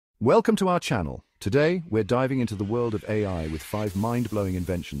Welcome to our channel. Today, we're diving into the world of AI with 5 mind-blowing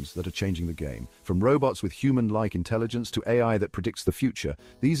inventions that are changing the game. From robots with human-like intelligence to AI that predicts the future,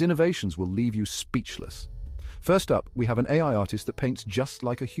 these innovations will leave you speechless. First up, we have an AI artist that paints just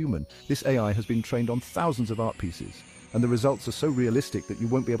like a human. This AI has been trained on thousands of art pieces, and the results are so realistic that you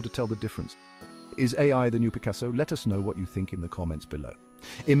won't be able to tell the difference. Is AI the new Picasso? Let us know what you think in the comments below.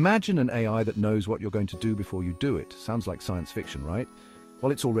 Imagine an AI that knows what you're going to do before you do it. Sounds like science fiction, right?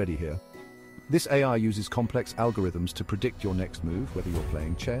 Well, it's already here. This AI uses complex algorithms to predict your next move, whether you're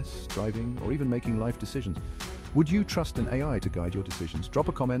playing chess, driving, or even making life decisions. Would you trust an AI to guide your decisions? Drop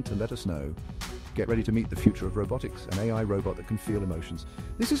a comment and let us know. Get ready to meet the future of robotics, an AI robot that can feel emotions.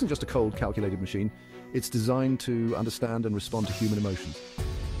 This isn't just a cold, calculated machine. It's designed to understand and respond to human emotions.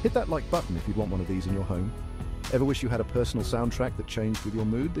 Hit that like button if you'd want one of these in your home. Ever wish you had a personal soundtrack that changed with your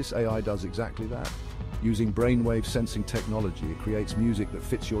mood? This AI does exactly that. Using brainwave sensing technology, it creates music that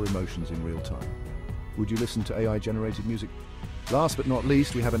fits your emotions in real time. Would you listen to AI-generated music? Last but not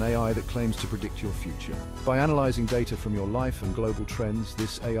least, we have an AI that claims to predict your future. By analyzing data from your life and global trends,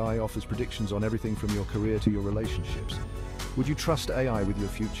 this AI offers predictions on everything from your career to your relationships. Would you trust AI with your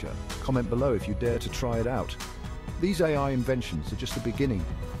future? Comment below if you dare to try it out. These AI inventions are just the beginning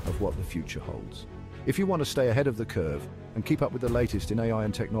of what the future holds. If you want to stay ahead of the curve and keep up with the latest in AI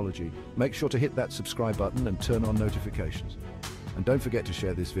and technology, make sure to hit that subscribe button and turn on notifications. And don't forget to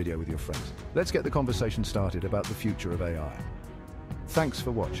share this video with your friends. Let's get the conversation started about the future of AI. Thanks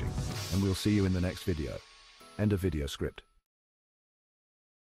for watching, and we'll see you in the next video. End of video script.